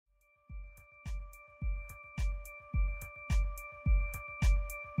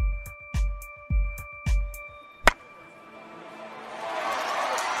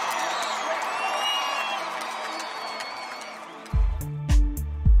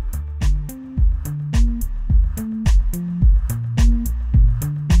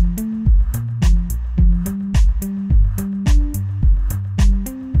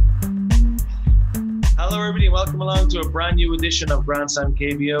welcome along to a brand new edition of Grand Slam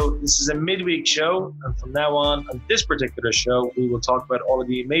KBO. This is a midweek show, and from now on this particular show, we will talk about all of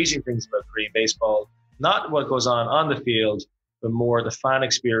the amazing things about Korean baseball, not what goes on the field, but more the fan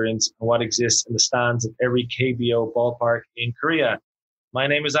experience and what exists in the stands of every KBO ballpark in Korea. My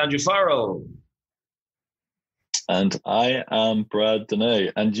name is Andrew Farrell. And I am Brad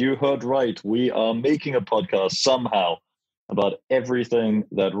Dene. And you heard right, we are making a podcast somehow about everything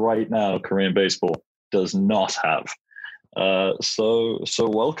that right now Korean baseball does not have. So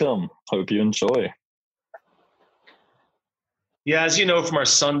welcome. Hope you enjoy. Yeah, as you know from our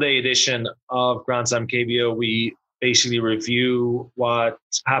Sunday edition of Grand Slam KBO, we basically review what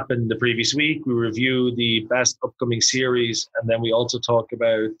happened the previous week. We review the best upcoming series, and then we also talk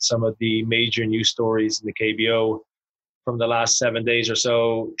about some of the major news stories in the KBO from the last 7 days or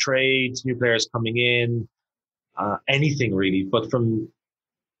so, trades, new players coming in, anything really. But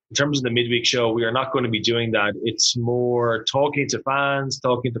in terms of the midweek show, we are not going to be doing that. It's more talking to fans,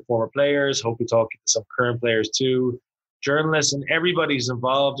 talking to former players, hopefully talking to some current players too, journalists, and everybody's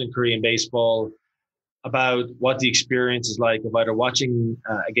involved in Korean baseball about what the experience is like of either watching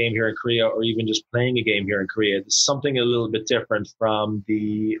a game here in Korea or even just playing a game here in Korea. It's something a little bit different from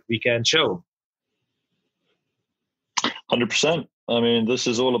the weekend show. 100%. I mean, this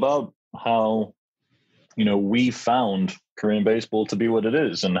is all about how, we found Korean baseball to be what it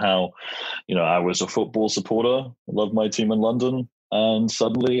is, and how, I was a football supporter, loved my team in London, and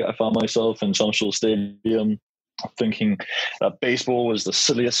suddenly I found myself in Chamshul Stadium thinking that baseball was the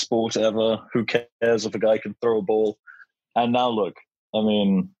silliest sport ever. Who cares if a guy can throw a ball? And now look, I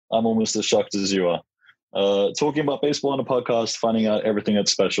mean, I'm almost as shocked as you are. Talking about baseball on a podcast, finding out everything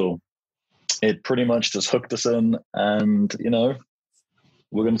that's special, it pretty much just hooked us in, and,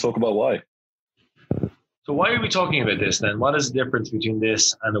 we're going to talk about why. So why are we talking about this then? What is the difference between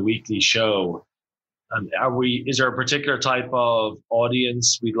this and a weekly show? Is there a particular type of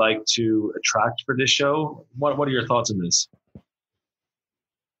audience we'd like to attract for this show? What are your thoughts on this?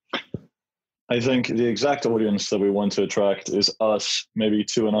 I think the exact audience that we want to attract is us, maybe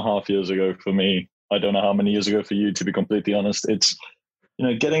 2.5 years ago for me. I don't know how many years ago for you, to be completely honest. It's,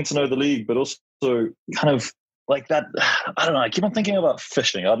 getting to know the league, but also kind of like that. I don't know. I keep on thinking about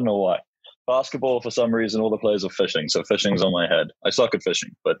fishing. I don't know why. Basketball, for some reason, all the players are fishing. So fishing's on my head. I suck at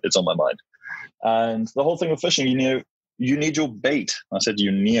fishing, but it's on my mind. And the whole thing with fishing, you need your bait. I said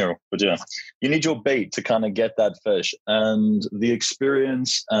you need your bait to kind of get that fish. And the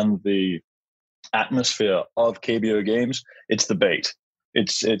experience and the atmosphere of KBO games, it's the bait.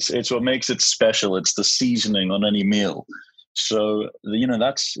 It's what makes it special. It's the seasoning on any meal. So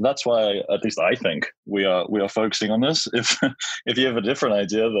that's why, at least I think, we are focusing on this. If you have a different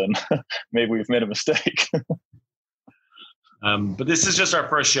idea, then maybe we've made a mistake. But this is just our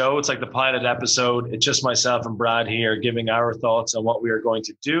first show. It's like the pilot episode. It's just myself and Brad here giving our thoughts on what we are going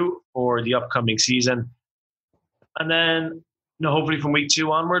to do for the upcoming season. And then, hopefully from week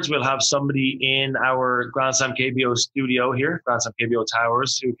 2 onwards, we'll have somebody in our Grand Slam KBO studio here, Grand Slam KBO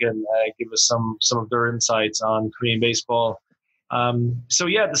Towers, who can give us some of their insights on Korean baseball.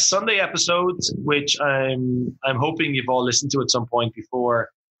 The Sunday episodes, which I'm hoping you've all listened to at some point before.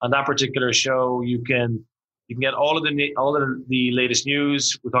 On that particular show, you can get all of the latest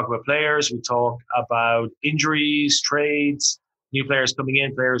news. We talk about players. We talk about injuries, trades, new players coming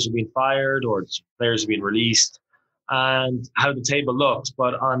in, players who are being fired, or players who are being released, and how the table looked.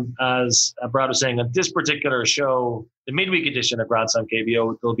 But as Brad was saying, on this particular show, the midweek edition of Grand Slam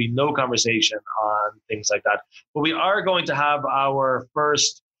KBO, there'll be no conversation on things like that. But we are going to have our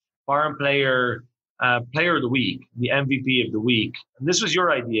first foreign player of the week, the MVP of the week. And this was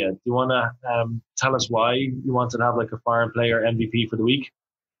your idea. Do you want to tell us why you wanted to have like a foreign player MVP for the week?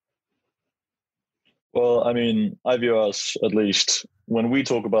 Well, I mean, I view us, at least when we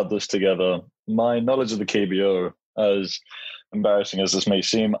talk about this together, my knowledge of the KBO, as embarrassing as this may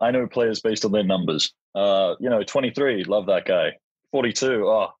seem, I know players based on their numbers. 23, love that guy.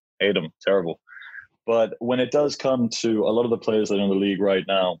 42, hate him, terrible. But when it does come to a lot of the players that are in the league right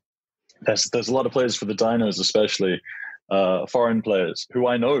now, there's a lot of players for the Dinos, especially foreign players who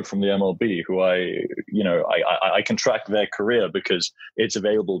I know from the MLB, who I can track their career because it's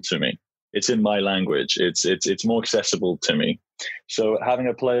available to me. It's in my language. It's more accessible to me. So having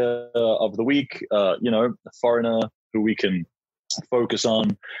a player of the week, a foreigner who we can focus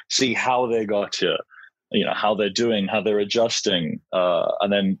on, see how they got here, how they're doing, how they're adjusting,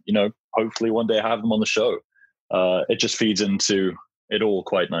 and then, hopefully one day have them on the show. It just feeds into it all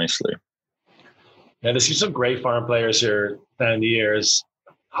quite nicely. Yeah, there's some great foreign players here down the years.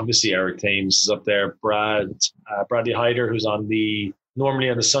 Obviously, Eric Thames is up there. Bradley Hyder, who's normally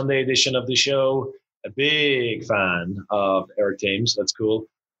on the Sunday edition of the show. a big fan of Eric Thames. That's cool.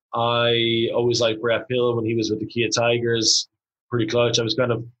 I always liked Brett Pill when he was with the Kia Tigers. Pretty clutch. I was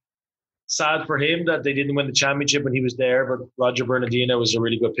kind of sad for him that they didn't win the championship when he was there, but Roger Bernardino was a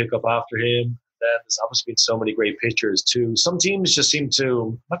really good pickup after him. Then there's obviously been so many great pitchers too. Some teams just seem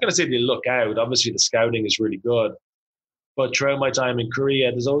to, I'm not going to say they look out. Obviously, the scouting is really good. But throughout my time in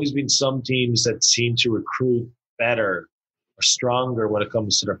Korea, there's always been some teams that seem to recruit better or stronger when it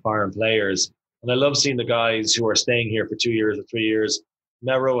comes to their foreign players. And I love seeing the guys who are staying here for 2 years or 3 years.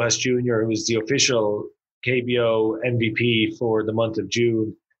 Mel Rojas Jr., who was the official KBO MVP for the month of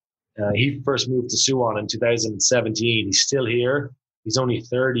June. He first moved to Suwon in 2017. He's still here. He's only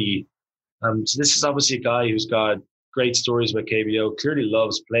 30. So this is obviously a guy who's got great stories about KBO, clearly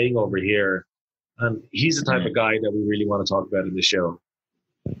loves playing over here. And he's the type of guy that we really want to talk about in the show.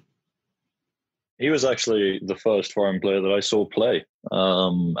 He was actually the first foreign player that I saw play.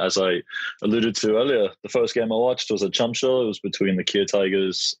 As I alluded to earlier, the first game I watched was at Chamsho. It was between the Kia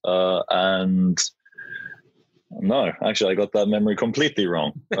Tigers and... No, actually, I got that memory completely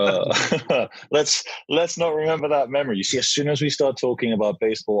wrong. Let's not remember that memory. You see, as soon as we start talking about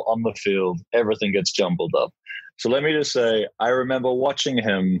baseball on the field, everything gets jumbled up. So let me just say, I remember watching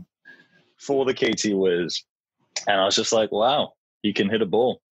him for the KT Wiz, and I was just like, wow, he can hit a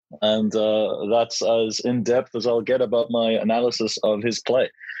ball. And that's as in-depth as I'll get about my analysis of his play.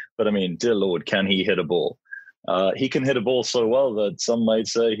 But I mean, dear Lord, can he hit a ball? He can hit a ball so well that some might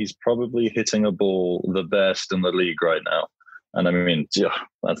say he's probably hitting a ball the best in the league right now. And I mean, yeah,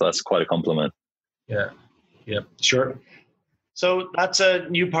 that's quite a compliment. Yeah, sure. So that's a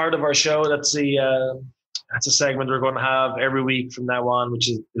new part of our show. That's a segment we're going to have every week from now on, which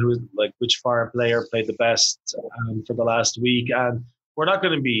foreign player played the best for the last week. And we're not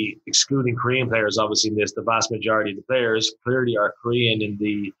going to be excluding Korean players, obviously, in this. The vast majority of the players clearly are Korean in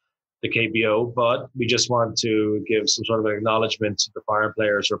the KBO, but we just want to give some sort of an acknowledgement to the foreign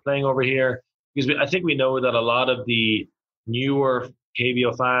players who are playing over here, because I think we know that a lot of the newer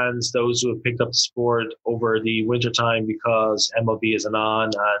KBO fans, those who have picked up the sport over the wintertime because MLB isn't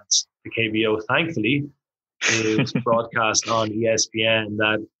on and the KBO, thankfully, is broadcast on ESPN,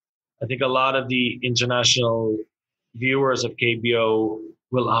 that I think a lot of the international viewers of KBO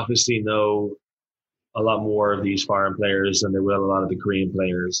will obviously know a lot more of these foreign players than they will a lot of the Korean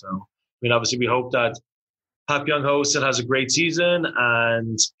players. So, I mean, obviously, we hope that Park Young-ho still has a great season,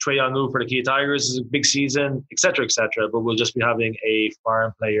 and Choi Young-woo for the Kia Tigers is a big season, et cetera, et cetera. But we'll just be having a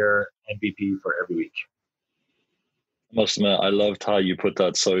foreign player MVP for every week. I must admit, I loved how you put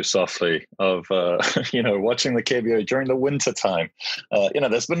that so softly of, watching the KBO during the winter time.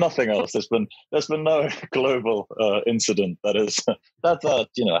 There's been nothing else. There's been no global incident that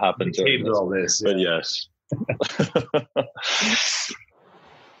happened during all this. But yes.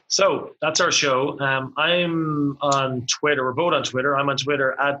 So that's our show. I'm on Twitter. We're both on Twitter. I'm on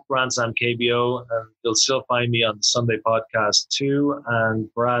Twitter at GrandSlamKBO, and you'll still find me on the Sunday podcast too.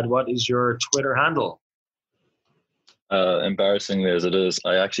 And Brad, what is your Twitter handle? Embarrassingly as it is,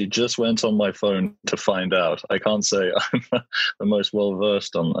 I actually just went on my phone to find out. I can't say I'm the most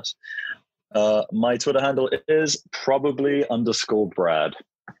well-versed on this. My Twitter handle is probably _Brad.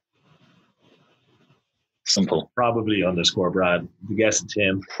 Simple. Probably _Brad. You guess it's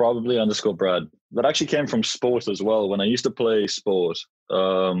him. Probably _Brad. That actually came from sport as well. When I used to play sport,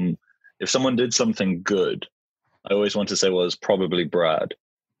 if someone did something good, I always want to say, well, it's probably Brad.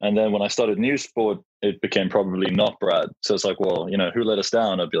 And then when I started new sport, it became probably not Brad. So it's like, well, who let us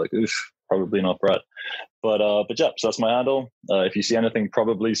down? I'd be like, oof, probably not Brad. But yeah, so that's my handle. If you see anything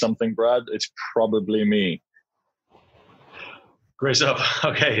probably something Brad, it's probably me. Great stuff.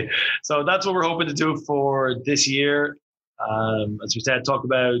 Okay. So that's what we're hoping to do for this year. As we said, talk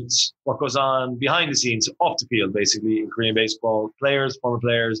about what goes on behind the scenes, off the field, basically, in Korean baseball, players, former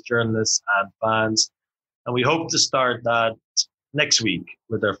players, journalists, and fans. And we hope to start that next week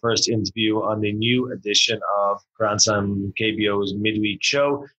with our first interview on the new edition of Grand Slam KBO's midweek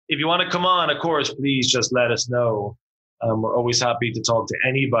show. If you want to come on, of course, please just let us know. We're always happy to talk to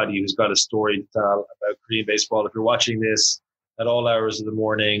anybody who's got a story to tell about Korean baseball. If you're watching this at all hours of the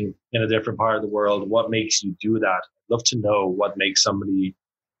morning in a different part of the world, what makes you do that? I'd love to know what makes somebody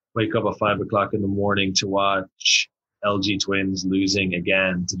wake up at 5 o'clock in the morning to watch LG Twins losing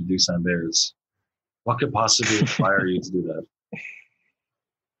again to the Doosan Bears. What could possibly inspire you to do that?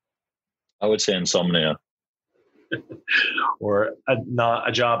 I would say insomnia. Or not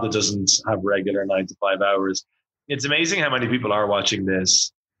a job that doesn't have regular 9 to 5 hours. It's amazing how many people are watching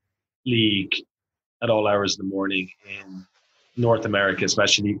this league at all hours of the morning in North America,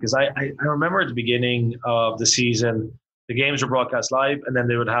 especially because I remember at the beginning of the season, the games were broadcast live, and then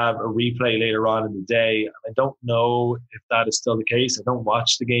they would have a replay later on in the day. I don't know if that is still the case. I don't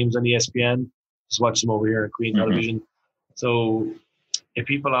watch the games on ESPN, just watch them over here on Queen Television. So if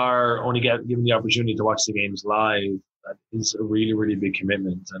people are only given the opportunity to watch the games live, that is a really, really big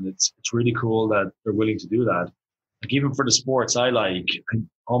commitment. And it's really cool that they're willing to do that. Like, even for the sports I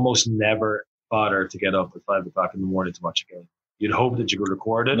almost never bother to get up at 5 o'clock in the morning to watch a game. You'd hope that you could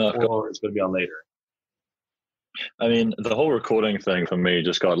record it, or it's going to be on later. I mean, the whole recording thing for me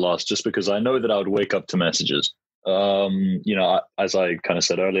just got lost just because I know that I would wake up to messages. As I kind of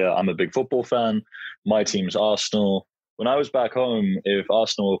said earlier, I'm a big football fan. My team's Arsenal. When I was back home, if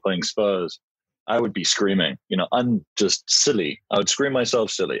Arsenal were playing Spurs, I would be screaming. I'm just silly. I would scream myself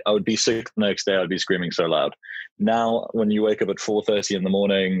silly. I would be sick the next day. I'd be screaming so loud. Now, when you wake up at 4:30 in the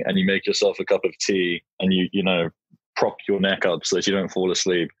morning and you make yourself a cup of tea and you prop your neck up so that you don't fall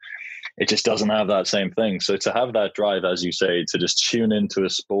asleep, it just doesn't have that same thing. So to have that drive, as you say, to just tune into a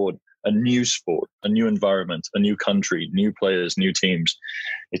sport, a new environment, a new country, new players, new teams,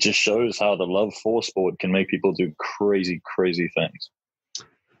 it just shows how the love for sport can make people do crazy, crazy things.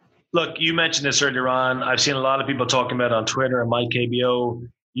 Look, you mentioned this earlier on. I've seen a lot of people talking about it on Twitter and my KBO.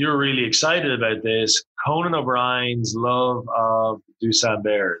 You're really excited about this. Conan O'Brien's love of the Doosan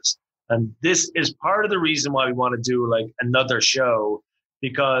Bears. And this is part of the reason why we want to do another show,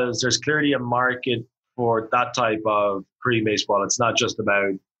 because there's clearly a market for that type of Korean baseball. It's not just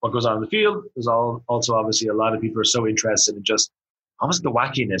about what goes on in the field. There's also obviously a lot of people are so interested in just almost the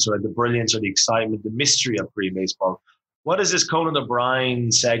wackiness or the brilliance or the excitement, the mystery of Korean baseball. What is this Conan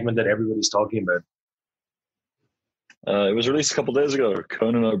O'Brien segment that everybody's talking about? It was released a couple of days ago.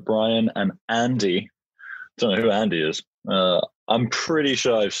 Conan O'Brien and Andy. Don't know who Andy is. I'm pretty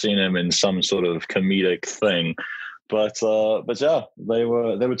sure I've seen him in some sort of comedic thing. But yeah, they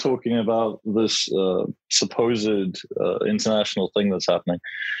were talking about this supposed international thing that's happening,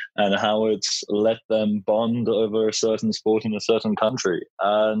 and how it's let them bond over a certain sport in a certain country.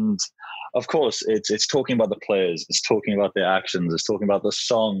 And of course, it's talking about the players, it's talking about their actions, it's talking about the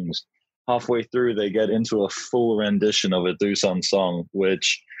songs. Halfway through, they get into a full rendition of a Doosan song,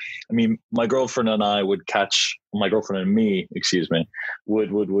 which, I mean, my girlfriend and me, would catch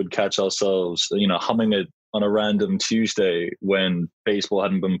ourselves, humming it on a random Tuesday when baseball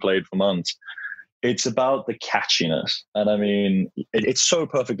hadn't been played for months. It's about the catchiness. And I mean, it's so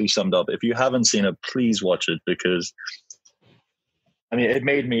perfectly summed up. If you haven't seen it, please watch it, because I mean, it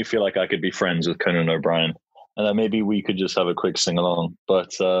made me feel like I could be friends with Conan O'Brien, and that maybe we could just have a quick sing along.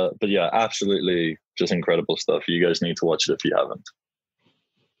 But yeah, absolutely just incredible stuff. You guys need to watch it if you haven't.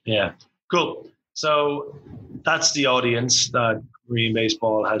 Yeah, cool. So that's the audience that Korean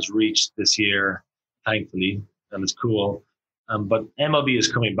baseball has reached this year, thankfully, and it's cool. But MLB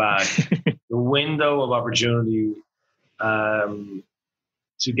is coming back. The window of opportunity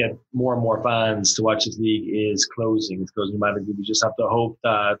to get more and more fans to watch this league is closing. It's closing dramatically. We just have to hope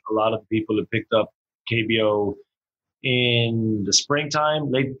that a lot of the people who picked up KBO in the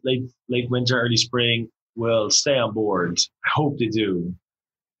springtime, late winter, early spring, will stay on board. I hope they do.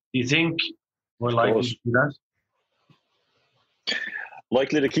 Do you think we're likely to do that?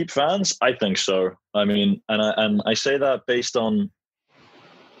 Likely to keep fans? I think so. I mean, and I say that based on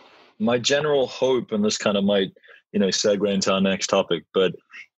my general hope, and this kind of might, segue into our next topic. But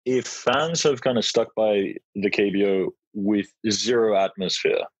if fans have kind of stuck by the KBO with zero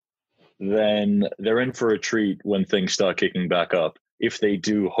atmosphere, then they're in for a treat when things start kicking back up. If they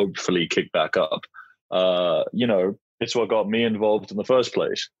do hopefully kick back up, it's what got me involved in the first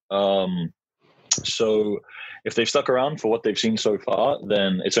place. So if they've stuck around for what they've seen so far,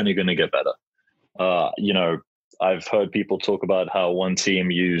 then it's only going to get better. I've heard people talk about how one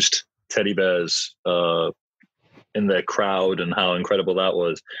team used teddy bears in their crowd and how incredible that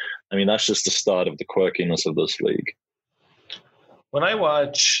was. I mean, that's just the start of the quirkiness of this league. When I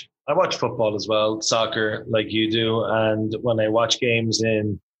watch football as well, soccer, like you do, and when I watch games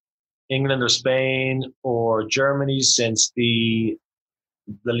in England or Spain or Germany, since the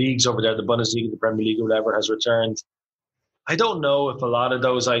leagues over there, the Bundesliga, the Premier League, or whatever, has returned, I don't know if a lot of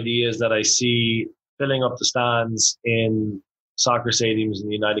those ideas that I see filling up the stands in soccer stadiums in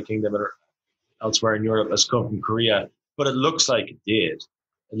the United Kingdom or elsewhere in Europe has come from Korea, but it looks like it did.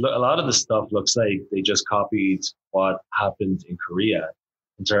 A lot of the stuff looks like they just copied what happened in Korea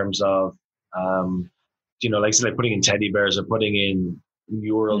in terms of, like putting in teddy bears or putting in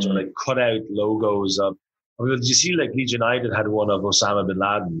murals or cut out logos of. I mean, did you see Leeds United had one of Osama bin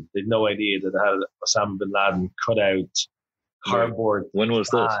Laden? They had no idea that they had Osama bin Laden cut out cardboard. When was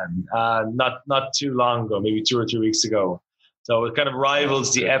this? Not too long ago, maybe 2 or 3 weeks ago. So it kind of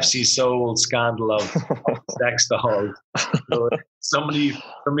rivals the FC Seoul scandal of sex dolls. So somebody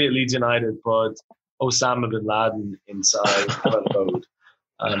at Leeds United put Osama bin Laden inside the code.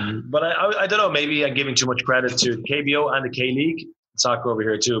 But I don't know, maybe I'm giving too much credit to the KBO and the K-League, soccer over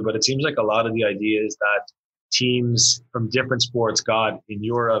here too, but it seems like a lot of the ideas that teams from different sports got in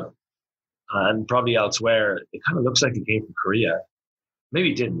Europe and probably elsewhere, it kind of looks like it came from Korea.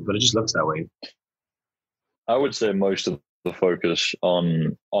 Maybe it didn't, but it just looks that way. I would say most of the focus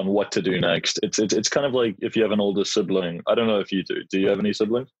on what to do next. It's kind of like if you have an older sibling. I don't know if you do. Do you have any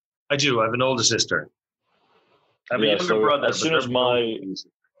siblings? I do. I have an older sister. I have a younger brother. As soon as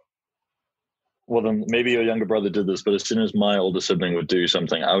well, then maybe your younger brother did this, but as soon as my older sibling would do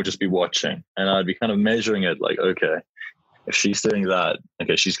something, I would just be watching and I'd be kind of measuring it like, okay, if she's doing that,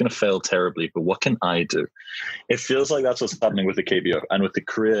 okay, she's going to fail terribly, but what can I do? It feels like that's what's happening with the KBO and with the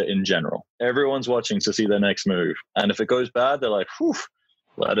Korea in general. Everyone's watching to see their next move. And if it goes bad, they're like, whew,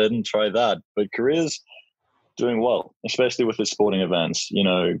 well, I didn't try that. But Korea's doing well, especially with the sporting events. You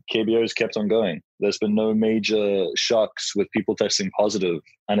know, KBO's kept on going. There's been no major shocks with people testing positive.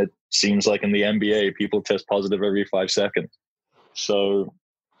 And it seems like in the NBA, people test positive every 5 seconds. So,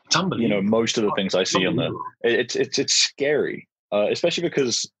 you know, most of the things I see on there, it's scary, especially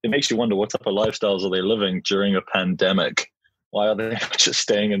because it makes you wonder what type of lifestyles are they living during a pandemic? Why are they just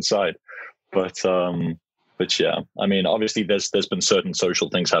staying inside? But yeah, I mean, obviously there's been certain social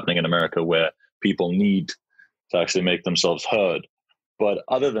things happening in America where people need to actually make themselves heard. But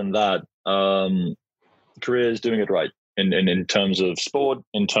other than that, Korea is doing it right in terms of sport,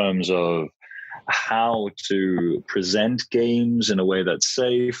 in terms of how to present games in a way that's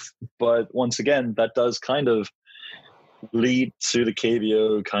safe. But once again, that does kind of lead to the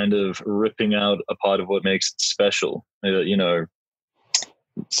KBO kind of ripping out a part of what makes it special. You know,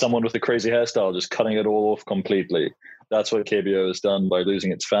 someone with a crazy hairstyle just cutting it all off completely. That's what KBO has done by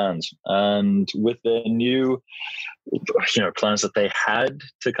losing its fans. And with their new, plans that they had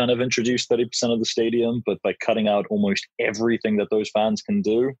to kind of introduce 30% of the stadium, but by cutting out almost everything that those fans can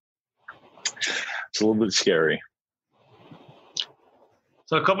do, it's a little bit scary.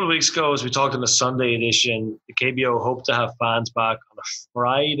 So a couple of weeks ago, as we talked in the Sunday edition, the KBO hoped to have fans back on a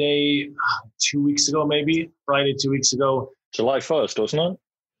Friday, 2 weeks ago, maybe. Friday, 2 weeks ago. July 1st, wasn't it?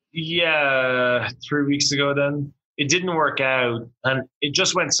 Yeah, 3 weeks ago then. It didn't work out, and it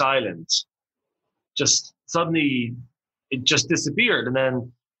just went silent. Just suddenly, it just disappeared. And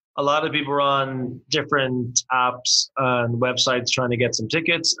then a lot of people were on different apps and websites trying to get some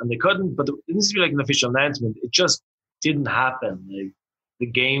tickets, and they couldn't. But it needs to be like an official announcement. It just didn't happen. Like, the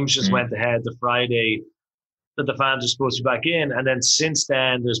games just went ahead the Friday that the fans are supposed to be back in. And then since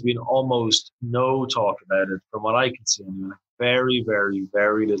then, there's been almost no talk about it, from what I can see anyway. Very, very,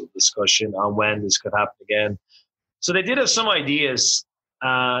 very little discussion on when this could happen again. So they did have some ideas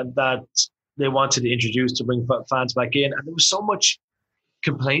that they wanted to introduce to bring fans back in. And there was so much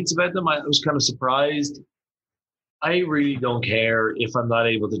complaints about them. I was kind of surprised. I really don't care if I'm not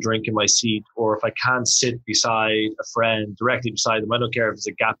able to drink in my seat or if I can't sit beside a friend directly beside them. I don't care if there's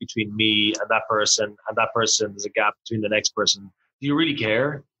a gap between me and that person there's a gap between the next person. Do you really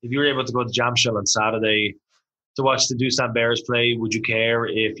care? If you were able to go to Jamshel on Saturday to watch the Doosan Bears play, would you care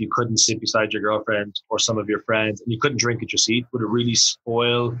if you couldn't sit beside your girlfriend or some of your friends and you couldn't drink at your seat? Would it really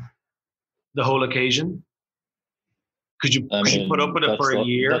spoil the whole occasion? Could you put up with it for a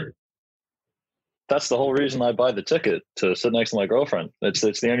year? That's the whole reason I buy the ticket, to sit next to my girlfriend. It's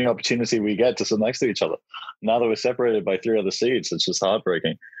the only opportunity we get to sit next to each other. Now that we're separated by 3 other seats, it's just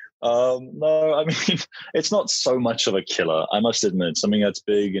heartbreaking. No, I mean, it's not so much of a killer. I must admit, something that's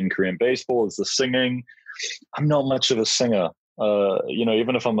big in Korean baseball is the singing. I'm not much of a singer.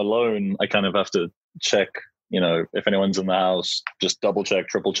 Even if I'm alone, I kind of have to check, if anyone's in the house, just double check,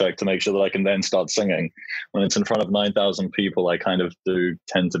 triple check to make sure that I can then start singing. When it's in front of 9,000 people, I kind of do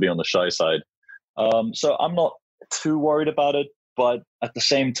tend to be on the shy side. So I'm not too worried about it, but at the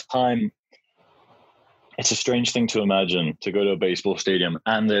same time, it's a strange thing to imagine to go to a baseball stadium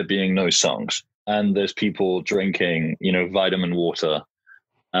and there being no songs and there's people drinking, vitamin water,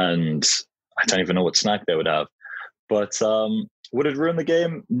 and I don't even know what snack they would have. But would it ruin the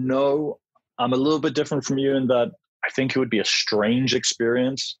game? No. I'm a little bit different from you in that I think it would be a strange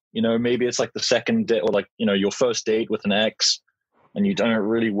experience. Maybe it's like the second date or like, your first date with an ex, and you don't know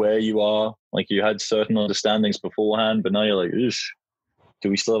really where you are. Like, you had certain understandings beforehand, but now you're like, do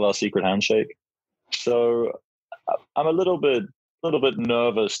we still have our secret handshake? So I'm a little bit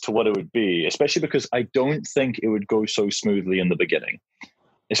nervous to what it would be, especially because I don't think it would go so smoothly in the beginning,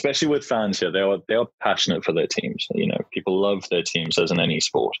 especially with fans here. They are passionate for their teams. People love their teams, as in any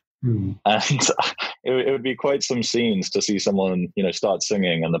sport. And it would be quite some scenes to see someone, start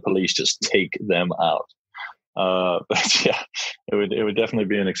singing and the police just take them out. But yeah, it would definitely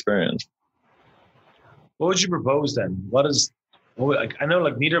be an experience. What would you propose then? I know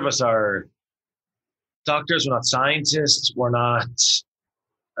like neither of us are doctors, we're not scientists, we're not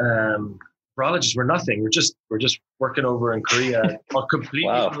virologists, we're nothing. We're just working over in Korea, or completely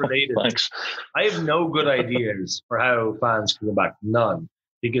Wow, unrelated. thanks. I have no good ideas for how fans can go back. None.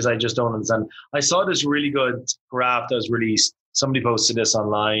 Because I just don't understand. I saw this really good graph that was released. Somebody posted this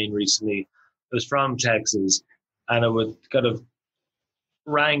online recently. It was from Texas, and it would kind of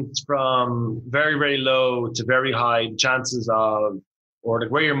ranked from very, very low to very high chances of, or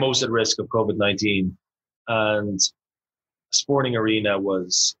like where you're most at risk of COVID-19. And sporting arena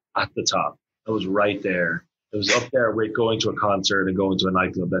was at the top. It was right there. It was up there with going to a concert and going to a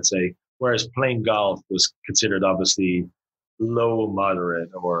nightclub, let's say. Whereas playing golf was considered obviously low,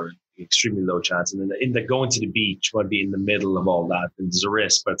 moderate, or extremely low chance. And then going to the beach might be in the middle of all that. And there's a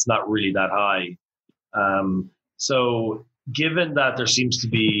risk, but it's not really that high. So given that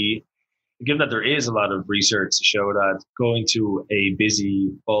there is a lot of research to show that going to a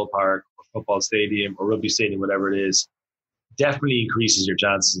busy ballpark or football stadium or rugby stadium, whatever it is, definitely increases your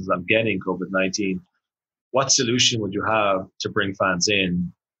chances of getting COVID-19. What solution would you have to bring fans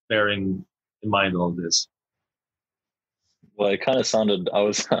in, bearing in mind all this? Well, it kind of sounded. I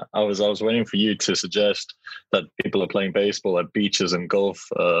was waiting for you to suggest that people are playing baseball at beaches and golf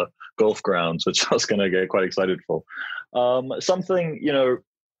grounds, which I was going to get quite excited for. Something,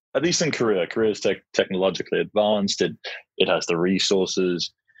 at least in Korea is technologically advanced. It has the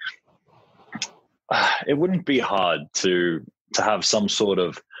resources. It wouldn't be hard to have some sort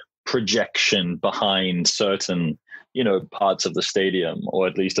of projection behind certain, parts of the stadium, or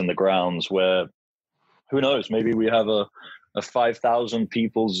at least in the grounds where, who knows, maybe we have a 5,000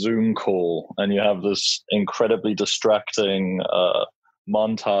 people Zoom call and you have this incredibly distracting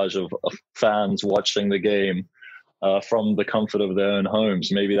montage of fans watching the game from the comfort of their own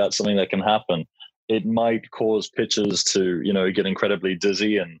homes. Maybe that's something that can happen. It might cause pitchers to, get incredibly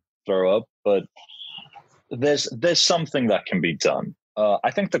dizzy and throw up, but there's something that can be done.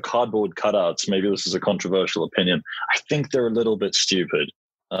 I think the cardboard cutouts, maybe this is a controversial opinion, I think they're a little bit stupid.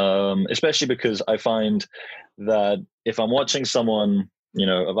 Especially because I find that if I'm watching someone,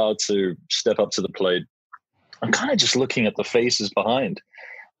 about to step up to the plate, I'm kind of just looking at the faces behind.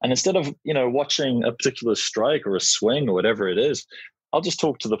 And instead of, watching a particular strike or a swing or whatever it is, I'll just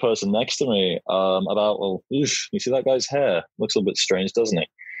talk to the person next to me about, well, you see that guy's hair? Looks a little bit strange, doesn't it?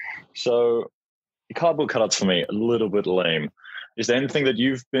 So the cardboard cutouts for me, a little bit lame. Is there anything that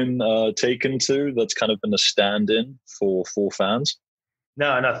you've been taken to that's kind of been a stand-in for fans?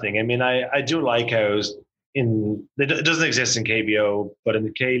 No, nothing. I mean, I do like how it doesn't exist in KBO, but in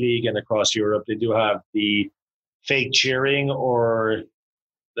the K League and across Europe, they do have the fake cheering or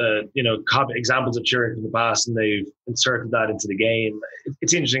the examples of cheering from the past, and they've inserted that into the game.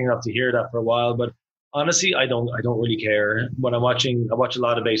 It's interesting enough to hear that for a while, but honestly, I don't really care. When I watch a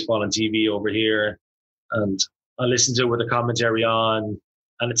lot of baseball on TV over here, and I listen to it with the commentary on.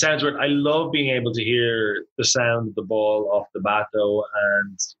 And it sounds weird. I love being able to hear the sound of the ball off the bat, though,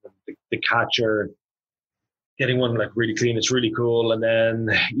 and the catcher getting one like really clean. It's really cool. And then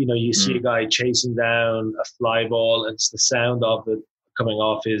you see a guy chasing down a fly ball, and it's the sound of it coming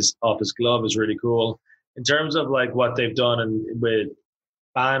off his glove is really cool. In terms of like what they've done with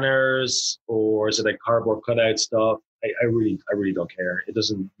banners or is it like cardboard cutout stuff, I really don't care. It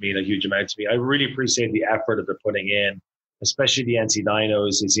doesn't mean a huge amount to me. I really appreciate the effort that they're putting in, especially the NC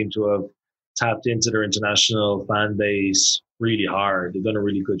Dinos. They seem to have tapped into their international fan base really hard. They've done a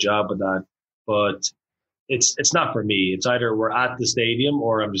really good job with that. But it's not for me. It's either we're at the stadium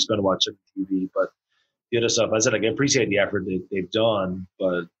or I'm just going to watch it on TV. But the other stuff, I said, I appreciate the effort they've done,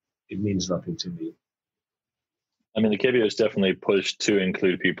 but it means nothing to me. I mean, the KBO is definitely pushed to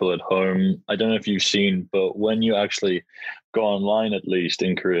include people at home. I don't know if you've seen, but when you actually go online, at least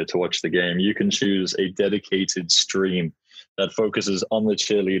in Korea, to watch the game, you can choose a dedicated stream that focuses on the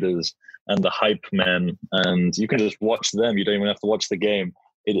cheerleaders and the hype men, and you can just watch them. You don't even have to watch the game.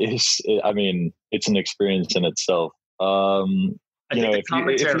 It's an experience in itself. If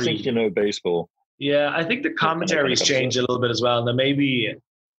you think baseball. Yeah, I think the commentary's changed a little bit as well. Now, maybe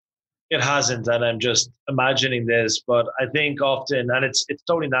it hasn't, and I'm just imagining this, but I think often, and it's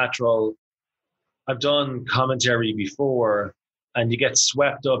totally natural. I've done commentary before, and you get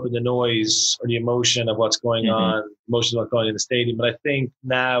swept up in the noise or the emotion of what's going on, emotion of what's going on in the stadium. But I think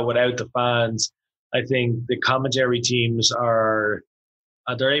now, without the fans, I think the commentary teams are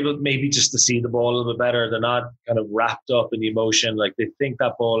They're able maybe just to see the ball a little bit better. They're not kind of wrapped up in the emotion. Like they think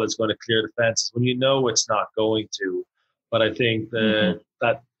that ball is going to clear the fences when you know it's not going to. But I think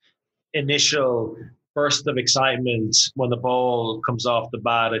that initial burst of excitement when the ball comes off the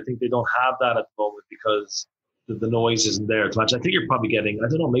bat, I think they don't have that at the moment because the noise isn't there as much. I think you're probably getting, I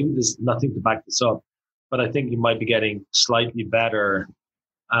don't know, maybe there's nothing to back this up, but I think you might be getting slightly better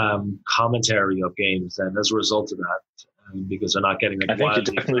commentary of games and as a result of that, because they're not getting like I think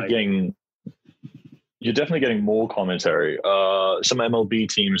you're definitely getting more commentary. Some MLB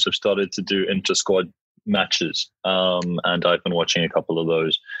teams have started to do inter-squad matches, and I've been watching a couple of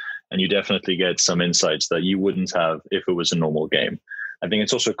those, and you definitely get some insights that you wouldn't have if it was a normal game. I think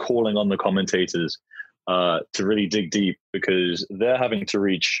it's also calling on the commentators to really dig deep because they're having to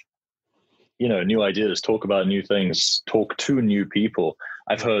reach, new ideas, talk about new things, talk to new people.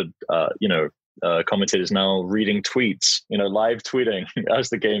 I've heard, commentators now reading tweets, live tweeting as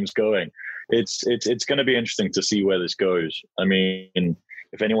the game's going. It's going to be interesting to see where this goes. I mean,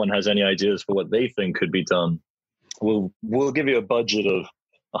 if anyone has any ideas for what they think could be done, we'll give you a budget of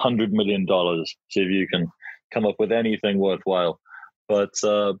 $100 million. See if you can come up with anything worthwhile. But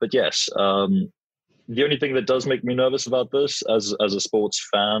yes, the only thing that does make me nervous about this as a sports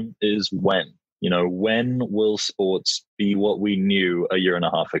fan is when. When will sports be what we knew a year and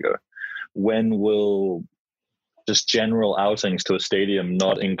a half ago? When will just general outings to a stadium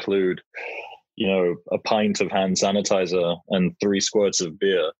not include, a pint of hand sanitizer and 3 squirts of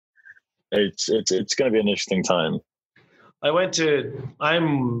beer? It's going to be an interesting time. I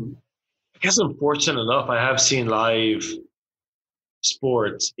guess I'm fortunate enough. I have seen live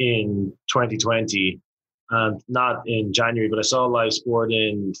sports in 2020 and not in January, but I saw live sport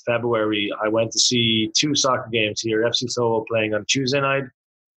in February. I went to see 2 soccer games here, FC Seoul playing on Tuesday night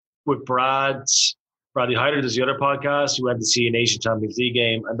with Bradley Hyder does the other podcast. We went to see an Asian Champions League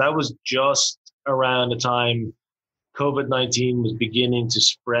game, and that was just around the time COVID-19 was beginning to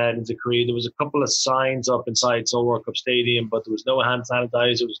spread into Korea. There was a couple of signs up inside Seoul World Cup Stadium, but there was no hand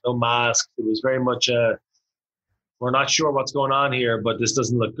sanitizer, there was no mask. It was very much we're not sure what's going on here, but this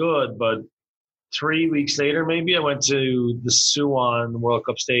doesn't look good. But 3 weeks later, maybe, I went to the Suwon World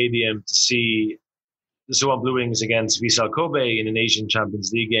Cup Stadium to see the Suwon Blue Wings against Vissel Kobe in an Asian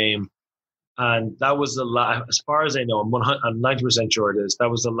Champions League game. And that was the last, as far as I know, I'm 90% sure it is, that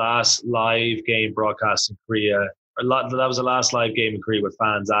was the last live game broadcast in Korea. That was the last live game in Korea with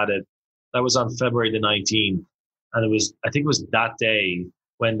fans at it. That was on February the 19th. And I think it was that day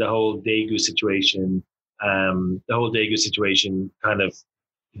when the whole Daegu situation kind of,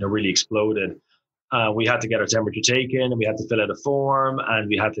 really exploded. We had to get our temperature taken, and we had to fill out a form, and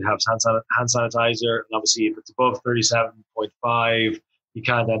we had to have hand sanitizer. And obviously, if it's above 37.5, you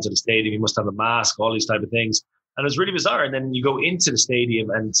can't enter the stadium. You must have a mask, all these type of things. And it's really bizarre. And then you go into the stadium,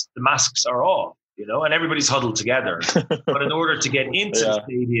 and the masks are off, and everybody's huddled together. But in order to get into the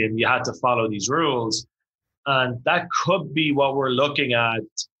stadium, you had to follow these rules. And that could be what we're looking at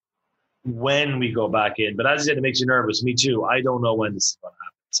when we go back in. But as I said, it makes you nervous. Me too. I don't know when this is going to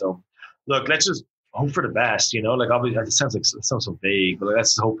happen. So, look, let's just hope for the best. Like obviously, it sounds so vague, but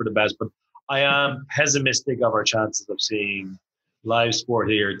let's just hope for the best. But I am pessimistic of our chances of seeing live sport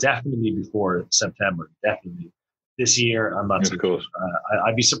here, definitely before September. Definitely this year. I'm not. Of course.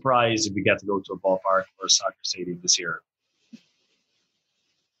 I'd be surprised if we get to go to a ballpark or a soccer stadium this year.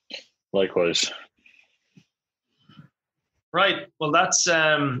 Likewise. Right. Well, that's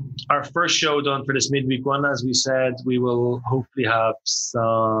our first show done for this midweek one. As we said, we will hopefully have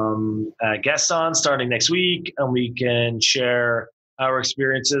some guests on starting next week, and we can share our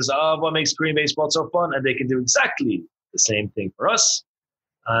experiences of what makes Korean baseball so fun, and they can do exactly the same thing for us.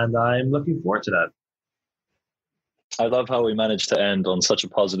 And I'm looking forward to that. I love how we managed to end on such a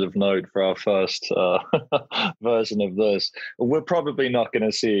positive note for our first version of this. We're probably not going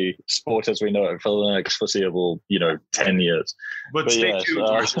to see sport as we know it for the next foreseeable, 10 years. But stay tuned to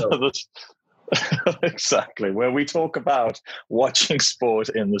our show. Exactly, where we talk about watching sport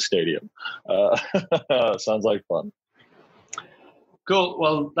in the stadium. Sounds like fun. Cool.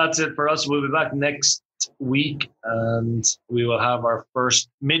 Well, that's it for us. We'll be back next week, and we will have our first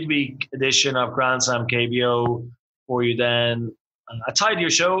midweek edition of Grand Slam KBO for you then. A tidier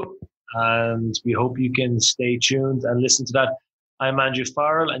show, and we hope you can stay tuned and listen to that. I'm Andrew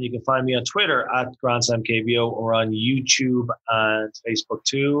Farrell, and you can find me on Twitter at Grand Slam KBO or on YouTube and Facebook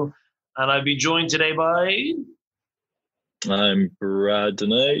too. And I've been joined today by... I'm Brad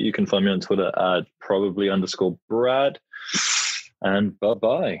Dene. You can find me on Twitter at probably_Brad. And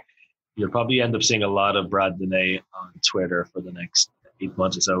bye-bye. You'll probably end up seeing a lot of Brad Dene on Twitter for the next 8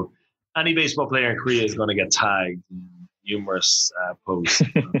 months or so. Any baseball player in Korea is going to get tagged in humorous posts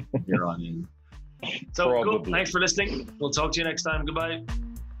from here on in. So cool. Thanks for listening. We'll talk to you next time. Goodbye.